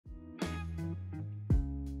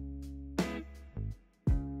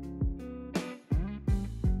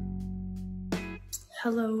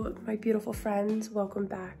Hello, my beautiful friends. Welcome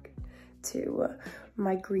back to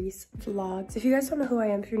my Greece vlogs. If you guys don't know who I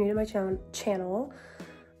am, if you're new to my channel,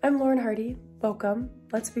 I'm Lauren Hardy. Welcome.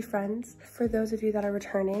 Let's be friends. For those of you that are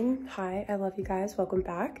returning, hi, I love you guys. Welcome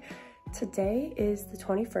back. Today is the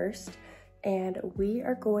 21st, and we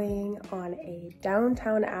are going on a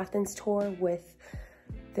Downtown Athens tour with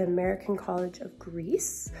the American College of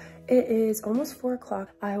Greece. It is almost 4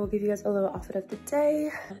 o'clock. I will give you guys a little outfit of the day.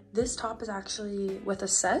 This top is actually with a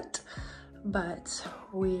set, but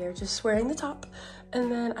we are just wearing the top. And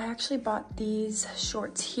then I actually bought these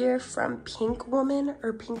shorts here from Pink Woman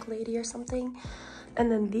or Pink Lady or something. And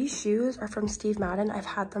then these shoes are from Steve Madden. I've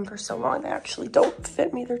had them for so long, they actually don't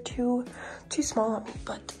fit me. They're too small on me,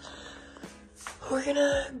 but we're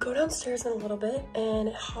gonna go downstairs in a little bit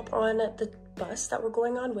and hop on the bus that we're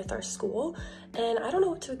going on with our school. And I don't know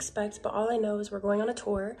what to expect, but all I know is we're going on a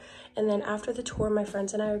tour. And then after the tour, my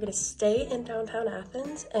friends and I are gonna stay in downtown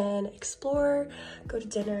Athens and explore, go to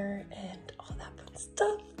dinner, and all that fun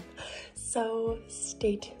stuff. So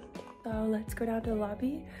stay tuned. So let's go down to the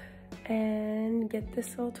lobby and get this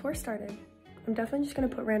little tour started. I'm definitely just gonna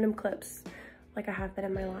put random clips like I have been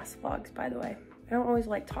in my last vlogs, by the way. I don't always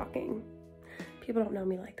like talking. People don't know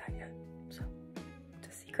me like that yet, so it's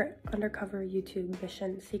a secret, undercover YouTube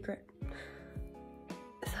mission, secret.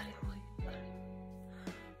 Is that even legal?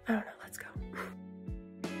 I don't know, let's go.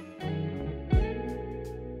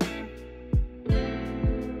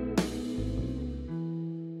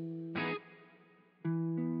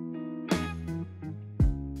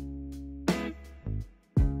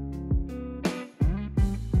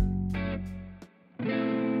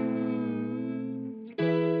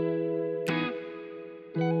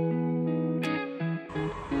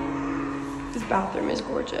 This bathroom is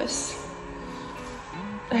gorgeous.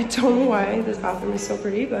 I don't know why this bathroom is so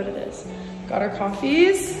pretty, but it is. Got our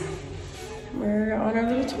coffees. We're on our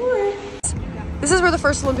little tour. This is where the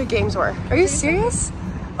first Olympic Games were. Are you serious?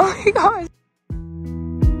 Oh my gosh.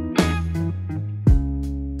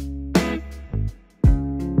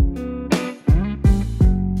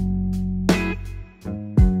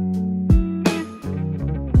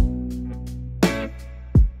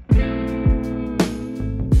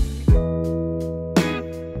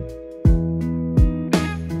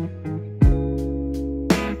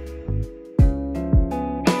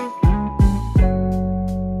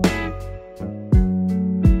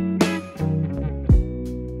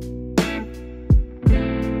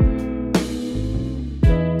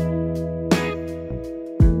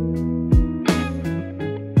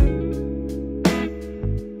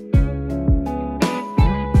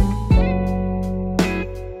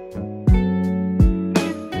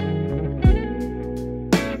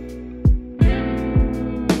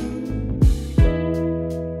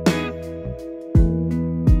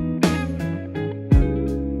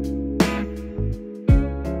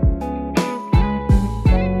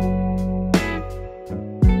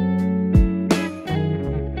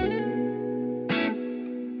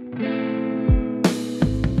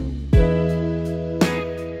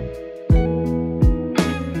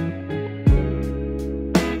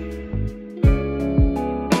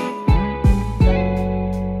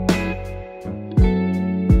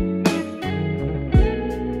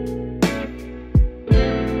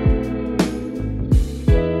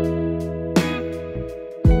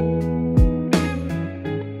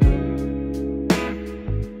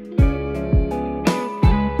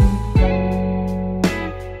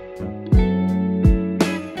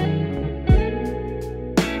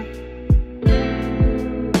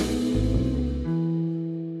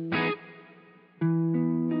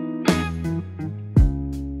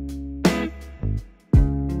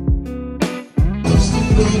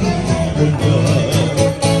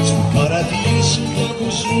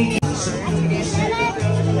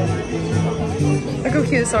 Look how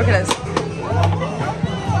cute this orchid is.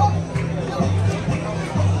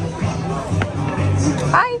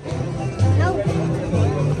 Hi! No.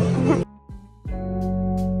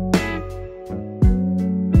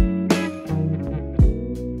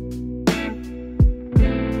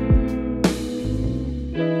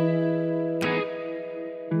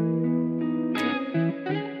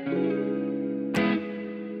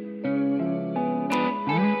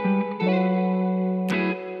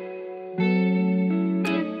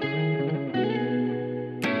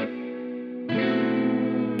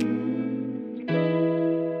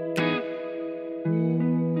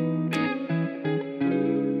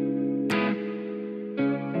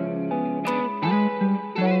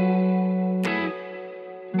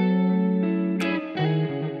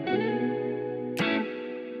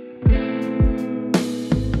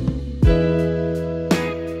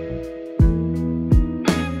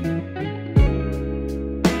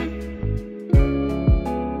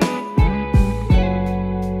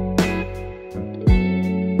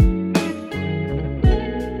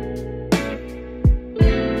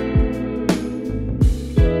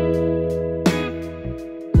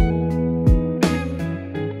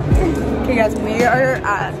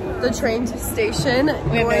 the train station.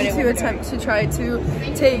 We're going to attempt to try to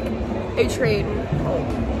take a train home.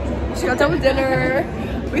 She got done with dinner.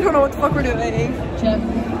 We don't know what the fuck we're doing.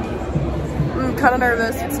 I'm kind of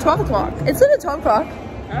nervous. It's 12 o'clock. It's at 12 o'clock.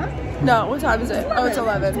 Huh? No, what time is it? 11. Oh, it's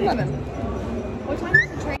 11. 11. What time is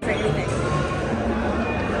the train for anything?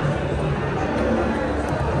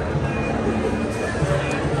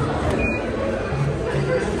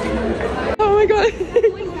 Oh my god.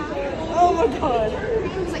 Oh my god.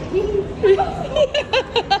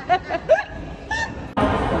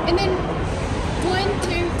 And then 1,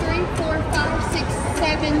 2, 3, 4, 5, 6,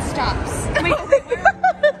 7 stops. Wait,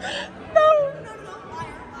 where? No.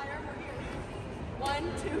 1,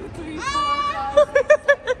 2, 3, 4, 5,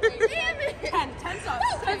 6, 7, 8, 10 stops.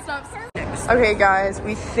 10 stops. Okay, guys,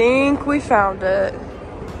 we think we found it.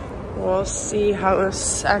 We'll see how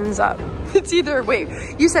this ends up. It's either, wait,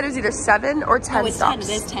 you said it was either 7 or 10 stops. 10.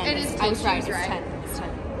 It is 10. It is 10. I was right. It's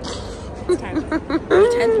 10. It's 10.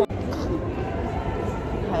 It's 10.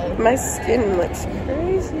 My skin looks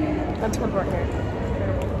crazy. That's what we're here.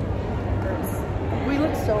 We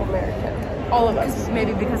look so American. All of us.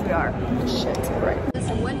 Maybe because we are. Shit, right.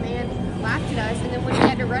 Listen, one man laughed at us, and then when he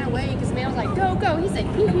had to run away, because the man was like, go, go, he said,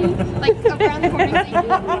 hee hee, like around the corner, he said, hee hee,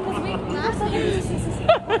 because we laughed. So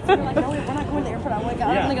we're like, no, we're not going to the airport. I'm like,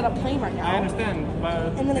 I'm only on a plane right now. I understand, but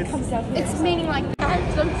And then it comes down here. It's meaning like,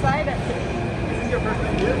 I'm so excited. this is your first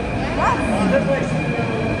time here? Yeah. This way.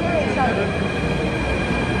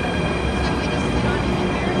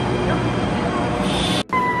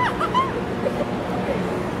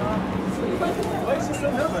 Why is she so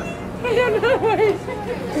nervous? I don't know why.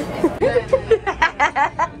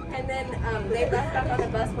 And then they left us on the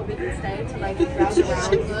bus, but we can stay to like browse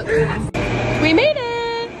around, look. We made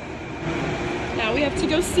it! Now we have to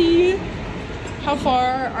go see how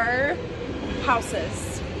far our house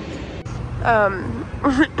is.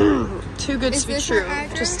 Too good to be true.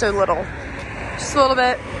 Just a little. Just a little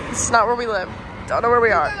bit. This is not where we live. Don't know where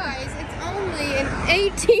we are. Guys, it's only an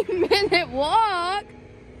 18-minute walk.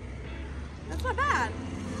 That's not bad.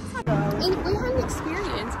 And we had an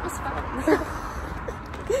experience. It was fun.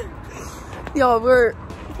 Y'all, we're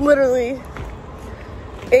literally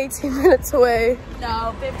 18 minutes away.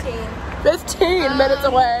 No, 15. 15 minutes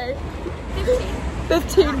away.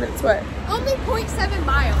 15 minutes away. Only 0.7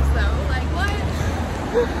 miles though. Like what?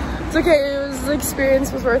 It's okay. The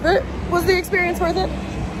experience was worth it. Was the experience worth it?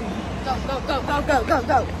 Go, go, go, go, go, go,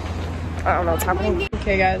 go. I don't know what's happening.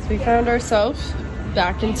 Okay, guys, we found ourselves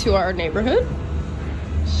back into our neighborhood.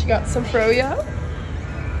 She got some froyo. Yeah.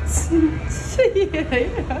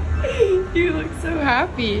 You look so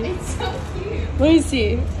happy. It's so cute. Let me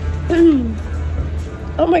see.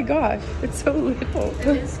 Oh my gosh, it's so little.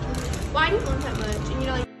 It is cute. Why do you want that much? And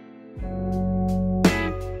you're like,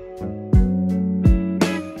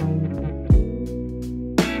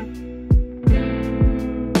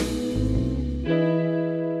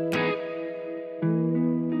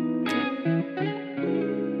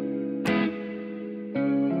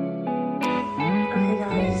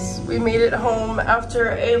 We made it home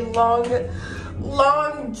after a long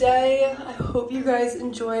day. I hope you guys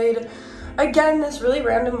enjoyed, again, this really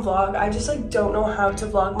random vlog. I just like don't know how to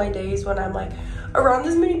vlog my days when I'm like around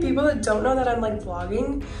this many people that don't know that I'm like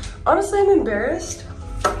vlogging. Honestly, I'm embarrassed,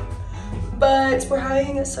 but we're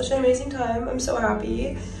having such an amazing time. I'm so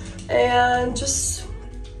happy and just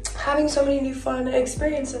having so many new fun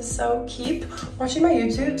experiences. So keep watching my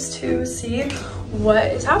YouTubes to see what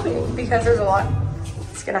is happening because there's a lot.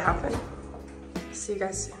 It's gonna happen. See you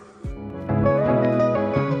guys soon.